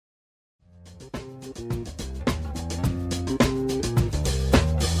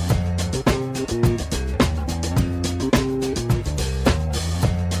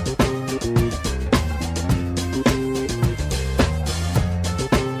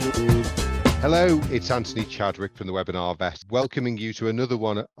Hello, it's Anthony Chadwick from the Webinar Vet, welcoming you to another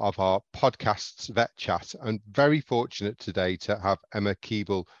one of our podcasts, Vet Chat. I'm very fortunate today to have Emma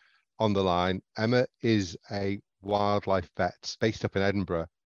Keeble on the line. Emma is a wildlife vet based up in Edinburgh.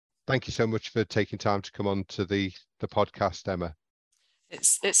 Thank you so much for taking time to come on to the podcast, Emma.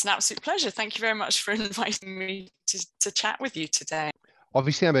 It's an absolute pleasure. Thank you very much for inviting me to chat with you today.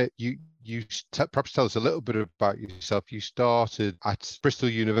 Obviously, Emma, you perhaps tell us a little bit about yourself. You started at Bristol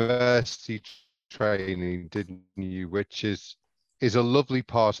University training, didn't you? Which is a lovely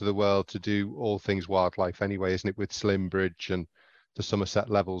part of the world to do all things wildlife anyway, isn't it? With Slimbridge and the Somerset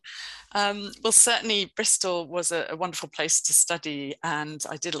levels. Well, certainly Bristol was a wonderful place to study, and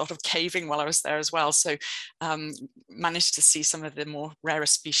I did a lot of caving while I was there as well. So managed to see some of the more rarer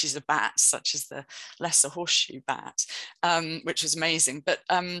species of bats, such as the lesser horseshoe bat, which was amazing. But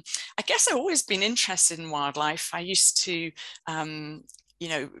I guess I've always been interested in wildlife. I used to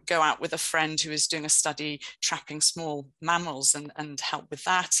go out with a friend who was doing a study trapping small mammals and help with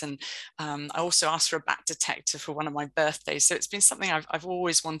that. And I also asked for a bat detector for one of my birthdays. So it's been something I've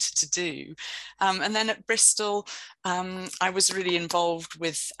always wanted to do. And then at Bristol, I was really involved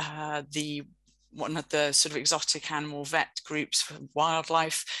with one of the sort of exotic animal vet groups for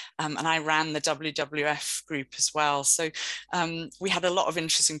wildlife, and I ran the WWF group as well. So we had a lot of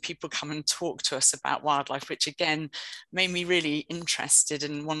interesting people come and talk to us about wildlife, which again made me really interested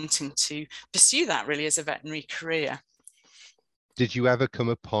in wanting to pursue that really as a veterinary career. Did you ever come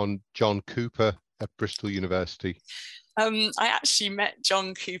upon John Cooper at Bristol University? I actually met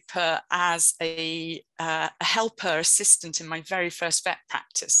John Cooper as a helper assistant in my very first vet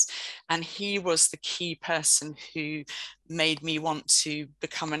practice, and he was the key person who made me want to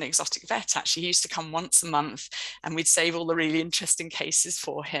become an exotic vet. Actually, he used to come once a month and we'd save all the really interesting cases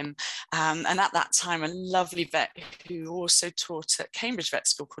for him, and at that time a lovely vet who also taught at Cambridge Vet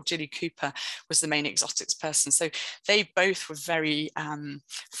School called Gilly Cooper was the main exotics person. So they both were very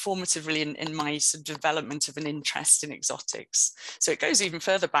formative really in my sort of development of an interest in exotics. So it goes even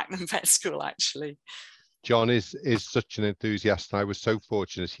further back than vet school, actually. John is such an enthusiast, and I was so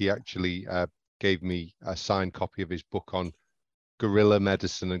fortunate he actually gave me a signed copy of his book on gorilla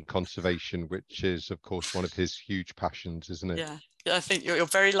medicine and conservation, which is of course one of his huge passions, isn't it? Yeah. I think you're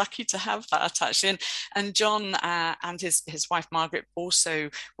very lucky to have that, actually. And John and his wife Margaret also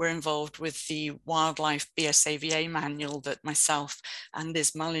were involved with the Wildlife BSAVA manual that myself and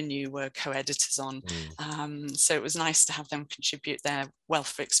Liz Molyneux were co-editors on. So it was nice to have them contribute their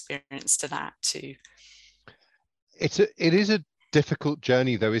wealth of experience to that too. It is a difficult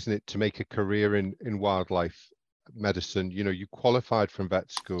journey though, isn't it, to make a career in wildlife medicine? You know, you qualified from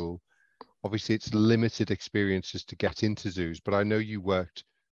vet school. Obviously, it's limited experiences to get into zoos, but I know you worked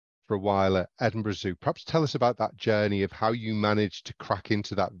for a while at Edinburgh Zoo. Perhaps tell us about that journey of how you managed to crack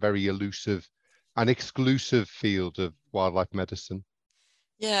into that very elusive and exclusive field of wildlife medicine.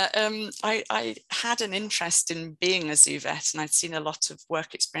 Yeah, I had an interest in being a zoo vet, and I'd seen a lot of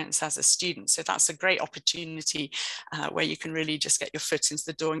work experience as a student. So that's a great opportunity where you can really just get your foot into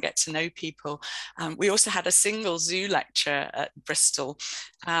the door and get to know people. We also had a single zoo lecture at Bristol.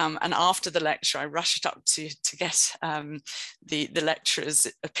 And after the lecture, I rushed up to get the lecturer's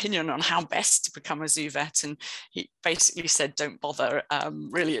opinion on how best to become a zoo vet. And he basically said, don't bother.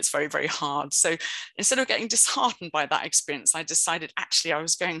 Really, it's very, very hard. So instead of getting disheartened by that experience, I decided actually I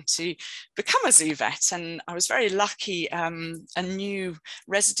was going to become a zoo vet. And I was very lucky. A new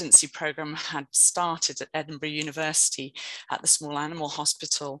residency program had started at Edinburgh University at the Small Animal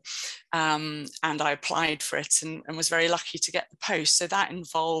Hospital. And I applied for it and was very lucky to get the post. So that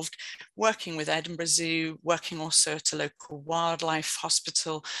involved working with Edinburgh Zoo, working also at a local wildlife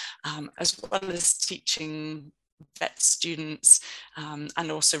hospital, as well as teaching vet students,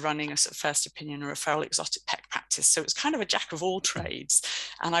 and also running a sort of first opinion or referral exotic pet practice. So it was kind of a jack of all trades,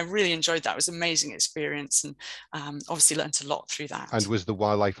 and I really enjoyed that. It was an amazing experience, and obviously learned a lot through that. And was the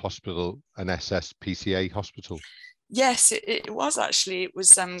wildlife hospital an SSPCA hospital? Yes, it was actually. It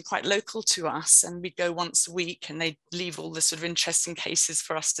was quite local to us, and we'd go once a week and they'd leave all the sort of interesting cases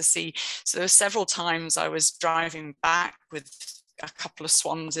for us to see. So there were several times I was driving back with a couple of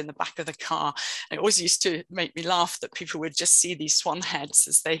swans in the back of the car. And it always used to make me laugh that people would just see these swan heads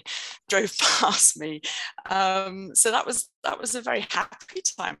as they drove past me. So that was a very happy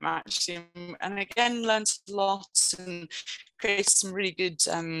time, actually. And again, learned a lot and created some really good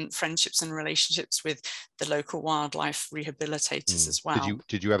friendships and relationships with the local wildlife rehabilitators as well.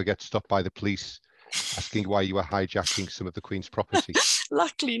 Did you ever get stopped by the police asking why you were hijacking some of the Queen's property?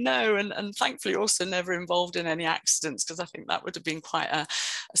 Luckily, no, and thankfully also never involved in any accidents, because I think that would have been quite a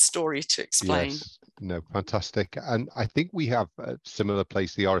story to explain. Yes, no, fantastic. And I think we have a similar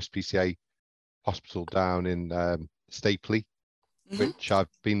place, the RSPCA hospital down in Stapley, which I've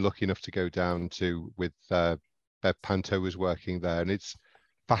been lucky enough to go down to with Bev Panto was working there, and it's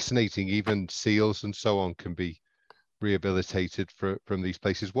fascinating. Even seals and so on can be rehabilitated from these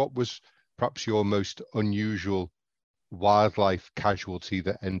places. What was perhaps your most unusual wildlife casualty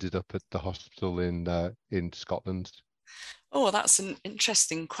that ended up at the hospital in Scotland? Oh, that's an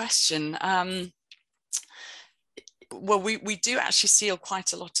interesting question. Well, we do actually seal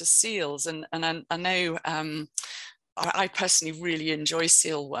quite a lot of seals, and I know I personally really enjoy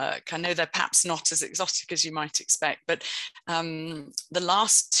seal work. I know they're perhaps not as exotic as you might expect, but the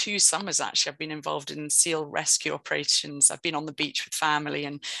last 2 summers, actually, I've been involved in seal rescue operations. I've been on the beach with family,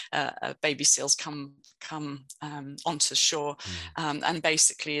 and baby seals come onto shore, and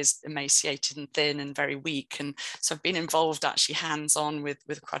basically is emaciated and thin and very weak. And so I've been involved actually hands-on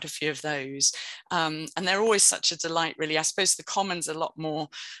with quite a few of those. And they're always such a delight, really. I suppose the common's a lot more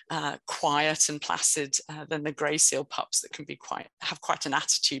quiet and placid than the grey seal pups that can be have quite an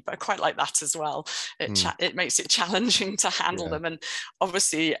attitude, but I quite like that as well. It makes it challenging to handle them, and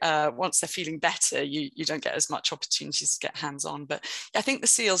obviously once they're feeling better, you don't get as much opportunities to get hands-on. But I think the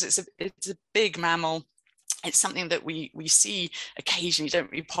seals, it's a big mammal. It's something that we see occasionally, don't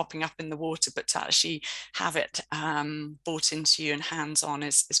be popping up in the water, but to actually have it brought into you and hands-on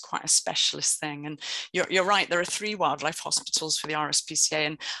is quite a specialist thing. And you're right, there are 3 wildlife hospitals for the RSPCA,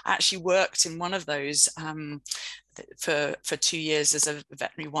 and I actually worked in one of those for 2 years as a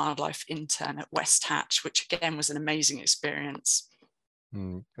veterinary wildlife intern at West Hatch, which again was an amazing experience.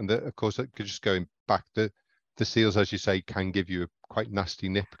 And of course, just going back, the seals, as you say, can give you a quite nasty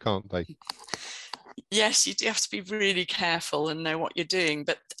nip, can't they? Yes, you do have to be really careful and know what you're doing.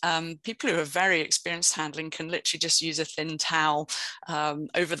 But people who are very experienced handling can literally just use a thin towel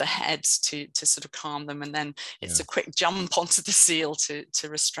over the heads to sort of calm them. And then it's a quick jump onto the seal to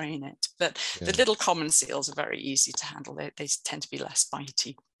restrain it. But the little common seals are very easy to handle. They tend to be less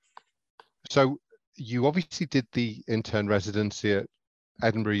bitey. So you obviously did the intern residency at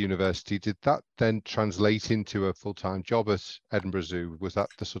Edinburgh University. Did that then translate into a full-time job at Edinburgh Zoo? Was that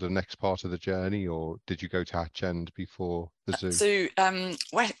the sort of next part of the journey, or did you go to Hatch End before the zoo? So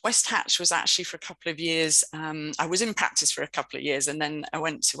West Hatch was actually for a couple of years. I was in practice for a couple of years, and then I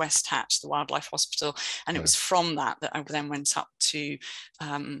went to West Hatch, the Wildlife Hospital, and it was from that I then went up to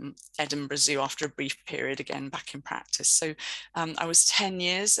Edinburgh Zoo after a brief period again back in practice. So I was 10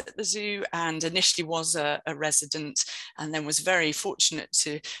 years at the zoo, and initially was a resident, and then was very fortunate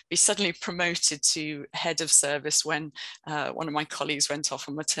to be suddenly promoted to head of service when one of my colleagues went off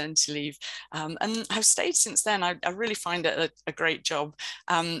on maternity leave, and have stayed since then. I really find it a great job.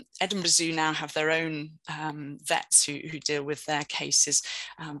 Edinburgh Zoo now have their own vets who deal with their cases,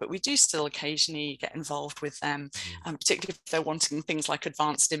 but we do still occasionally get involved with them, particularly if they're wanting things like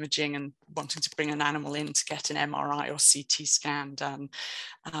advanced imaging and wanting to bring an animal in to get an MRI or CT scan done.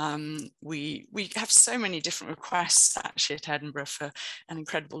 We have so many different requests actually at Edinburgh for an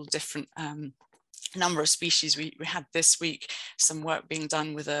incredible different number of species. We had this week some work being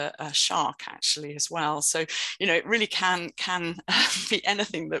done with a shark actually as well. So, you know, it really can be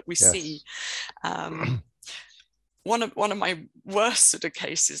anything that we see. One of my worst sort of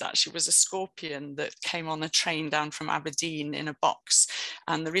cases actually was a scorpion that came on a train down from Aberdeen in a box.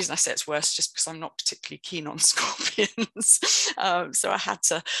 And the reason I say it's worse is just because I'm not particularly keen on scorpions. So I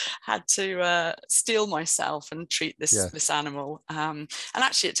had to steel myself and treat this animal. And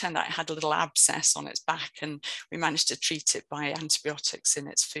actually it turned out it had a little abscess on its back, and we managed to treat it by antibiotics in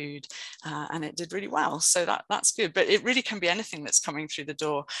its food, and it did really well. So that's good. But it really can be anything that's coming through the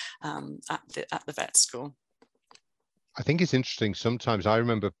door at the vet school. I think it's interesting. Sometimes I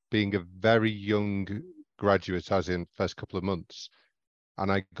remember being a very young graduate, as in first couple of months, and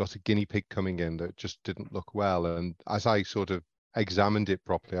I got a guinea pig coming in that just didn't look well. And as I sort of examined it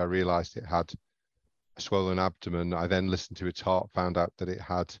properly, I realized it had a swollen abdomen. I then listened to its heart, found out that it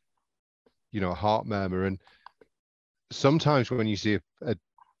had, you know, a heart murmur. And sometimes when you see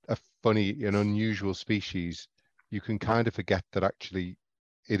a funny, an unusual species, you can kind of forget that actually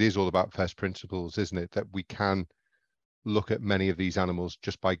it is all about first principles, isn't it? That we can look at many of these animals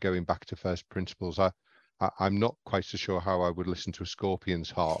just by going back to first principles. I'm not quite so sure how I would listen to a scorpion's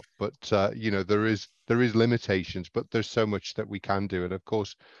heart, but you know, there is limitations, but there's so much that we can do. And of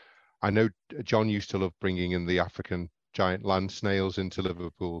course, I know John used to love bringing in the African giant land snails into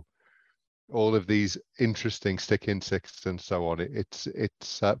Liverpool, all of these interesting stick insects and so on.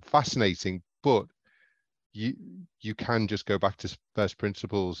 It's fascinating, but you can just go back to first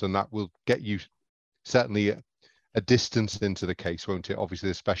principles, and that will get you certainly a distance into the case, won't it? Obviously,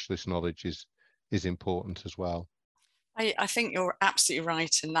 the specialist knowledge is important as well. I think you're absolutely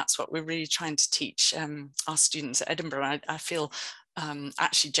right, and that's what we're really trying to teach our students at Edinburgh. I feel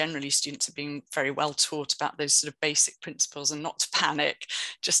actually generally students are being very well taught about those sort of basic principles and not to panic,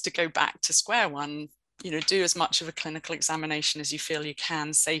 just to go back to square one. Do as much of a clinical examination as you feel you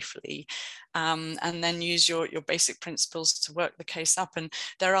can safely, and then use your basic principles to work the case up. And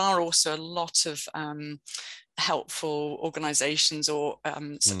there are also a lot of helpful organisations, or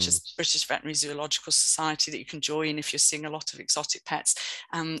such as British Veterinary Zoological Society, that you can join if you're seeing a lot of exotic pets,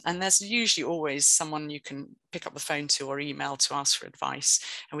 and there's usually always someone you can pick up the phone to or email to ask for advice.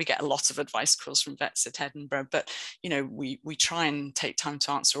 And we get a lot of advice calls from vets at Edinburgh, but we try and take time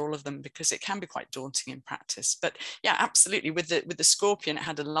to answer all of them, because it can be quite daunting in practice. But yeah, absolutely, with the scorpion, it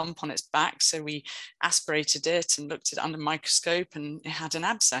had a lump on its back, so we aspirated it and looked at it under a microscope, and it had an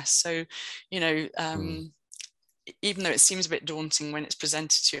abscess. So even though it seems a bit daunting when it's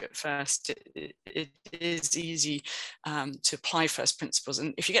presented to you at first, it is easy to apply first principles.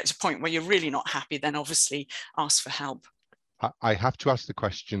 And if you get to a point where you're really not happy, then obviously ask for help. I have to ask the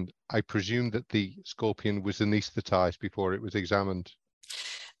question. I presume that the scorpion was anaesthetized before it was examined.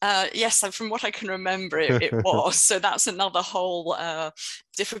 Yes, from what I can remember, it was. So that's another whole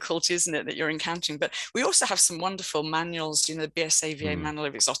difficulty, isn't it, that you're encountering. But we also have some wonderful manuals, the BSAVA Manual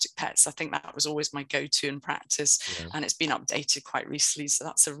of Exotic Pets. I think that was always my go-to in practice, and it's been updated quite recently. So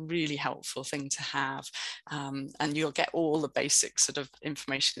that's a really helpful thing to have. And you'll get all the basic sort of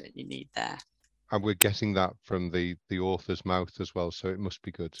information that you need there. And we're getting that from the author's mouth as well, so it must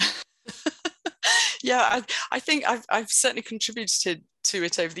be good. Yeah, I think I've certainly contributed to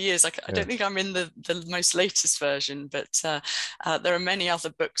it over the years. I don't think I'm in the most latest version, but there are many other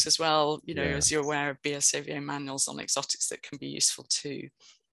books as well, as you're aware, of BSAVA manuals on exotics that can be useful too.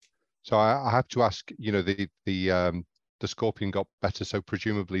 So I have to ask, the scorpion got better, so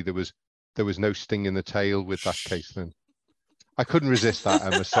presumably there was no sting in the tail with that case then. I couldn't resist that,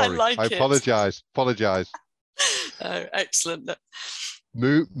 Emma. Sorry. I apologize. Oh, excellent.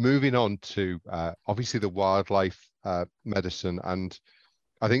 Moving on to obviously the wildlife medicine, and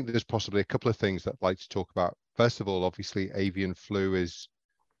I think there's possibly a couple of things that I'd like to talk about. First of all, obviously avian flu is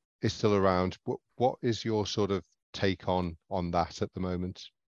still around. What is your sort of take on that at the moment?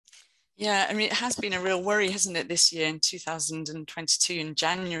 Yeah, I mean, it has been a real worry, hasn't it, this year in 2022 in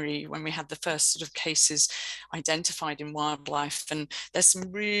January, when we had the first sort of cases identified in wildlife. And there's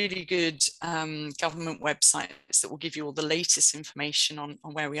some really good government websites that will give you all the latest information on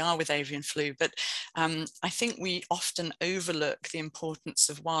where we are with avian flu. But I think we often overlook the importance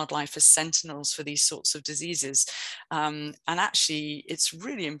of wildlife as sentinels for these sorts of diseases. And actually, it's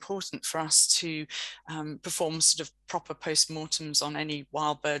really important for us to perform sort of proper post-mortems on any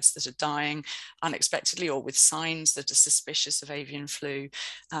wild birds that are dying unexpectedly or with signs that are suspicious of avian flu.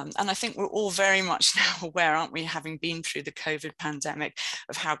 And I think we're all very much now aware, aren't we, having been through the COVID pandemic,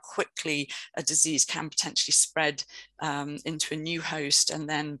 of how quickly a disease can potentially spread into a new host and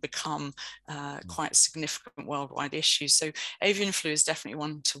then become quite a significant worldwide issue. So avian flu is definitely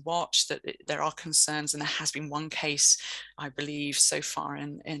one to watch, that there are concerns, and there has been one case, I believe, so far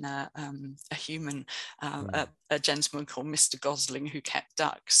in a human, a gentleman called Mr. Gosling, who kept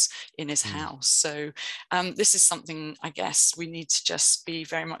ducks in his house. So this is something, I guess, we need to just be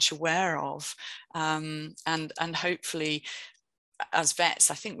very much aware of, and hopefully, as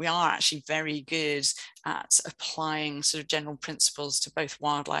vets, I think we are actually very good at applying sort of general principles to both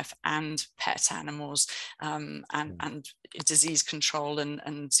wildlife and pet animals, and disease control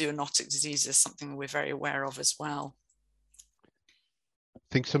and zoonotic disease is something we're very aware of as well.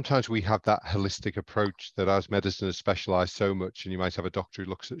 I think sometimes we have that holistic approach that as medicine has specialized so much, and you might have a doctor who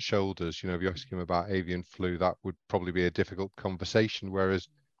looks at shoulders, if you ask him about avian flu, that would probably be a difficult conversation. Whereas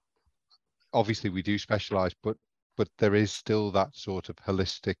obviously we do specialize, but there is still that sort of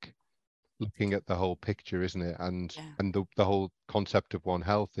holistic looking at the whole picture, isn't it? And the whole concept of One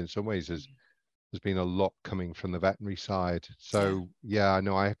Health in some ways there's been a lot coming from the veterinary side. So yeah, I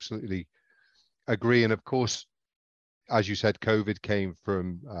know, I absolutely agree. And of course, as you said, COVID came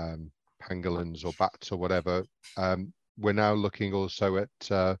from pangolins or bats or whatever. We're now looking also at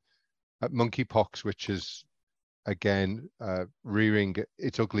monkeypox, which is again rearing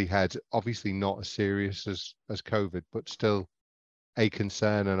its ugly head. Obviously not as serious as COVID, but still a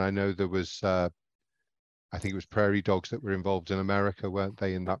concern. And I know there was I think it was prairie dogs that were involved in America, weren't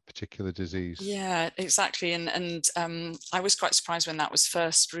they, in that particular disease? Yeah, exactly. And I was quite surprised when that was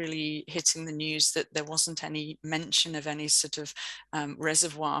first really hitting the news, that there wasn't any mention of any sort of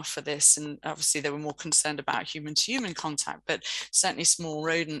reservoir for this. And obviously they were more concerned about human to human contact, but certainly small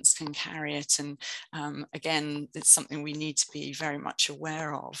rodents can carry it. And again, it's something we need to be very much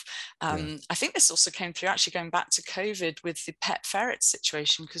aware of. I think this also came through, actually going back to COVID, with the pet ferret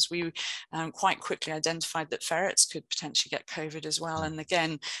situation, because we quite quickly identified that ferrets could potentially get COVID as well. And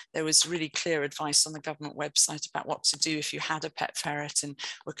again, there was really clear advice on the government website about what to do if you had a pet ferret and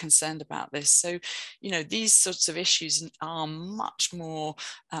were concerned about this. So, these sorts of issues are much more,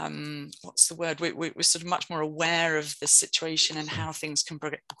 what's the word? We're sort of much more aware of the situation and how things can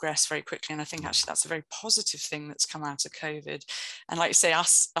progress very quickly. And I think actually that's a very positive thing that's come out of COVID. And like you say,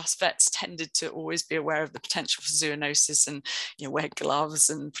 us vets tended to always be aware of the potential for zoonosis, and wear gloves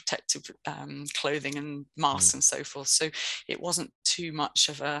and protective clothing and masks and so forth. So it wasn't too much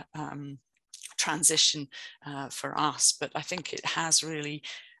of a transition for us, but I think it has really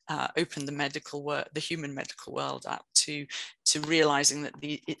opened the human medical world up to realizing that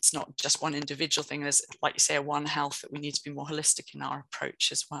it's not just one individual thing. There's, like you say, a One Health, that we need to be more holistic in our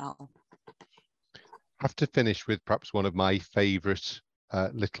approach as well. I have to finish with perhaps one of my favorite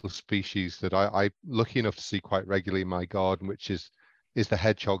little species that I'm lucky enough to see quite regularly in my garden, which is the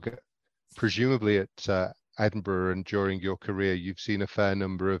hedgehog. Presumably at Edinburgh and during your career, you've seen a fair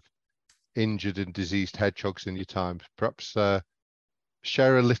number of injured and diseased hedgehogs in your time. Perhaps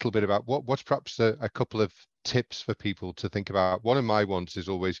share a little bit about what's perhaps a couple of tips for people to think about. One of my ones is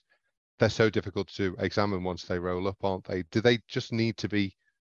always, they're so difficult to examine once they roll up, aren't they? Do they just need to be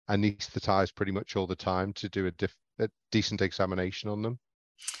anesthetized pretty much all the time to do a decent examination on them?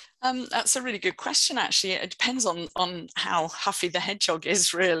 That's a really good question, actually. It depends on how huffy the hedgehog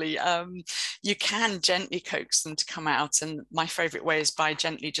is, really. You can gently coax them to come out, and my favorite way is by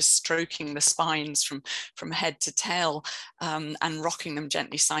gently just stroking the spines from head to tail, and rocking them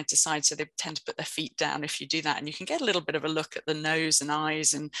gently side to side, so they tend to put their feet down if you do that. And you can get a little bit of a look at the nose and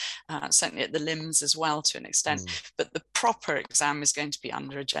eyes, and certainly at the limbs as well to an extent. But the proper exam is going to be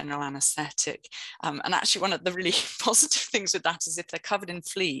under a general anaesthetic. And actually, one of the really positive things with that is if they're covered in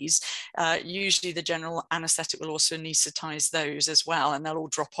fleas, usually the general anaesthetic will also anaesthetize those as well, and they'll all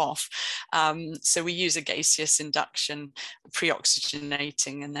drop off. So we use a gaseous induction,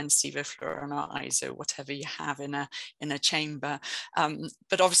 pre-oxygenating, and then sevoflurane or ISO, whatever you have in a chamber.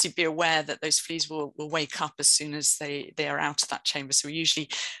 But obviously be aware that those fleas will wake up as soon as they are out of that chamber. So we usually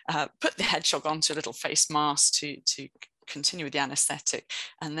put the hedgehog onto a little face mask to continue with the anaesthetic,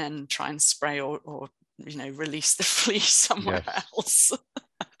 and then try and spray or release the flea somewhere else.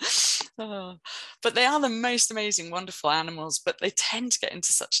 But they are the most amazing, wonderful animals, but they tend to get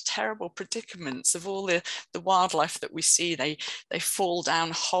into such terrible predicaments. Of all the wildlife that we see, they fall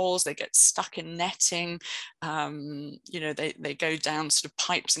down holes, they get stuck in netting, they go down sort of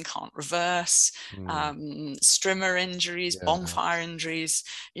pipes and can't reverse, strimmer injuries, bonfire injuries.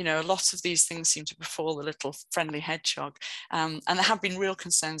 A lot of these things seem to befall the little friendly hedgehog, and there have been real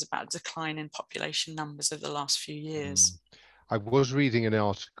concerns about decline in population numbers over the last few years. I was reading an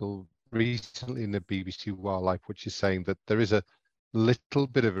article recently in the BBC Wildlife, which is saying that there is a little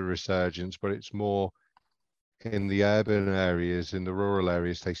bit of a resurgence, but it's more in the urban areas. In the rural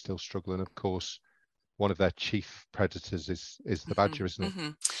areas, they still struggle. And of course, one of their chief predators is the badger,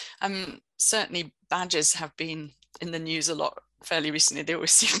 isn't it? Certainly, badgers have been in the news a lot fairly recently. They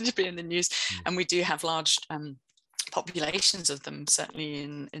always seem to be in the news, and we do have large populations of them, certainly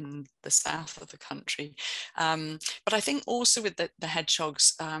in the south of the country. But I think also with the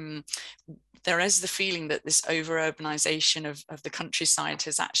hedgehogs, there is the feeling that this over-urbanization of the countryside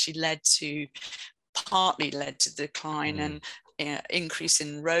has actually partly led to decline and increase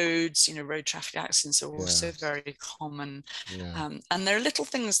in roads. Road traffic accidents are also very common. And there are little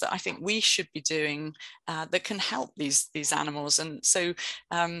things that I think we should be doing that can help these animals. And so,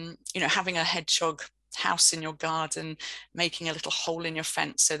 having a hedgehog house in your garden, making a little hole in your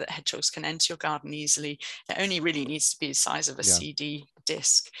fence so that hedgehogs can enter your garden easily. It only really needs to be the size of a CD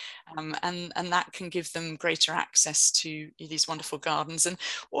disc, and that can give them greater access to these wonderful gardens, and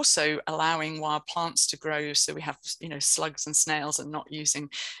also allowing wild plants to grow. So we have slugs and snails, and not using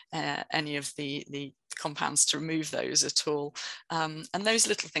any of the compounds to remove those at all. And those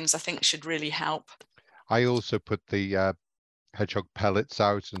little things I think should really help. I also put the hedgehog pellets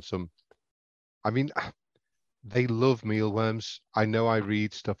out and some. I mean, they love mealworms. I know I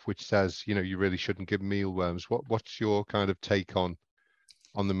read stuff which says, you really shouldn't give mealworms. What's your kind of take on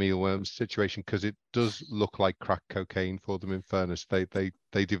the mealworms situation? Because it does look like crack cocaine for them, in fairness. They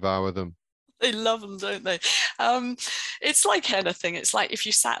devour them. They love them, don't they? It's like anything. It's like if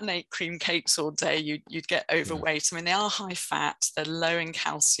you sat and ate cream cakes all day, you'd get overweight. I mean, they are high fat, they're low in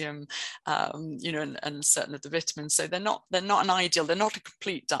calcium, you know, and certain of the vitamins. So they're not an ideal, they're not a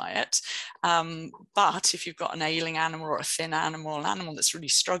complete diet. But if you've got an ailing animal or a thin animal, an animal that's really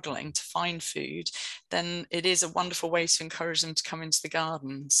struggling to find food, then it is a wonderful way to encourage them to come into the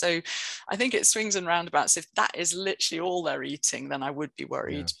garden. So I think it swings and roundabouts. If that is literally all they're eating, then I would be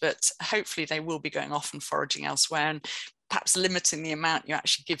worried. Yeah. But hopefully they will be going off and foraging elsewhere, and perhaps limiting the amount you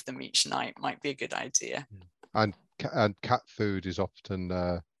actually give them each night might be a good idea. And cat food is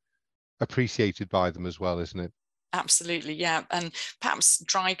often appreciated by them as well, isn't it? Absolutely, yeah. And perhaps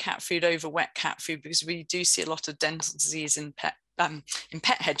dry cat food over wet cat food, because we do see a lot of dental disease in pet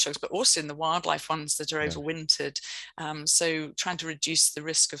hedgehogs, but also in the wildlife ones that are overwintered. So trying to reduce the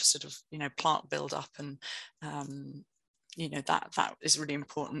risk of sort of, you know, plaque buildup, and you know, that is really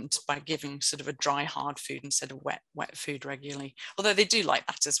important by giving sort of a dry hard food instead of wet food regularly, although they do like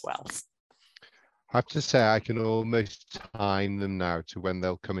that as well. I have to say I can almost time them now to when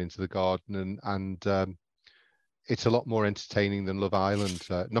they'll come into the garden, and it's a lot more entertaining than Love Island.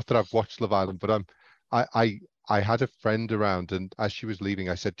 Not that I've watched Love Island, but I had a friend around, and as she was leaving,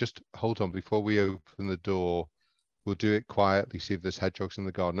 I said, just hold on, before we open the door, we'll do it quietly, see if there's hedgehogs in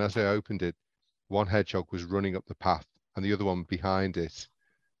the garden. As I opened it, one hedgehog was running up the path and the other one behind it.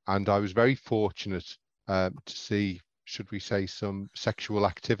 And I was very fortunate to see, should we say, some sexual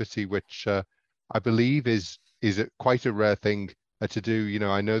activity, which I believe is quite a rare thing to do. You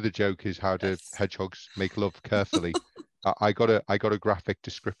know, I know the joke is how do hedgehogs make love carefully. I got a graphic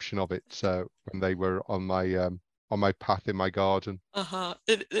description of it when they were on my path in my garden.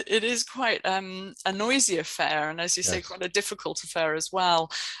 It is quite a noisy affair, and as you say, quite a difficult affair as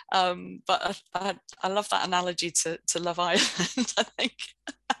well. But I love that analogy to Love Island. I think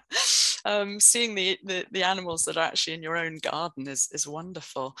seeing the animals that are actually in your own garden is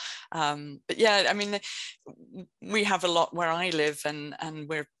wonderful. But yeah, I mean, we have a lot where I live, and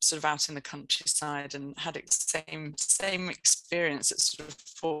we're sort of out in the countryside, and had the same experience at sort of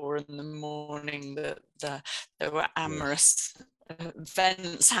 4 in the morning that there were amorous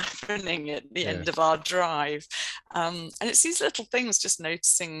events happening at the end of our drive, and it's these little things, just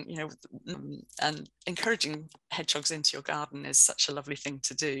noticing, you know, and encouraging hedgehogs into your garden is such a lovely thing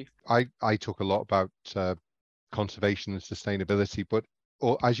to do. I talk a lot about conservation and sustainability, but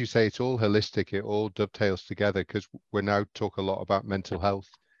as you say, it's all holistic. It all dovetails together, because we're now talk a lot about mental health,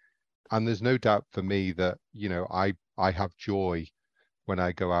 and there's no doubt for me that, you know, I have joy when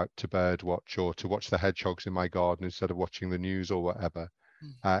I go out to bird watch or to watch the hedgehogs in my garden instead of watching the news or whatever.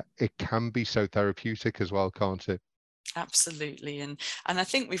 It can be so therapeutic as well, can't it? Absolutely, and I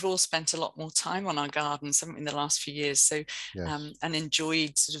think we've all spent a lot more time on our gardens, haven't we, in the last few years, so and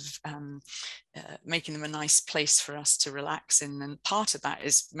enjoyed sort of making them a nice place for us to relax in. And part of that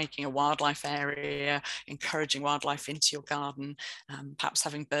is making a wildlife area, encouraging wildlife into your garden, perhaps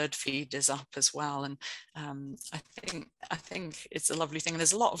having bird feeders up as well. And I think it's a lovely thing, and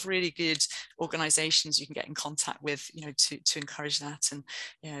there's a lot of really good organizations you can get in contact with, you know, to encourage that, and,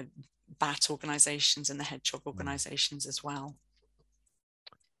 you know, bat organizations and the hedgehog organizations as well.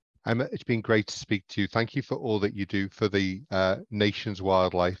 Emma, it's been great to speak to you. Thank you for all that you do for the nation's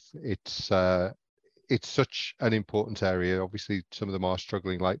wildlife. It's such an important area. Obviously, some of them are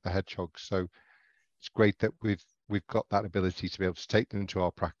struggling, like the hedgehogs. So it's great that we've got that ability to be able to take them into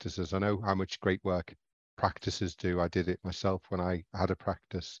our practices. I know how much great work practices do. I did it myself when I had a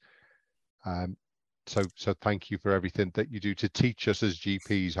practice. So thank you for everything that you do to teach us as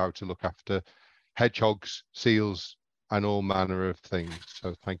GPs how to look after hedgehogs, seals, and all manner of things.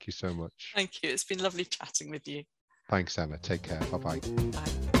 So thank you so much. Thank you. It's been lovely chatting with you. Thanks, Emma. Take care. Bye-bye.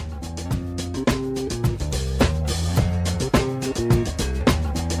 Bye.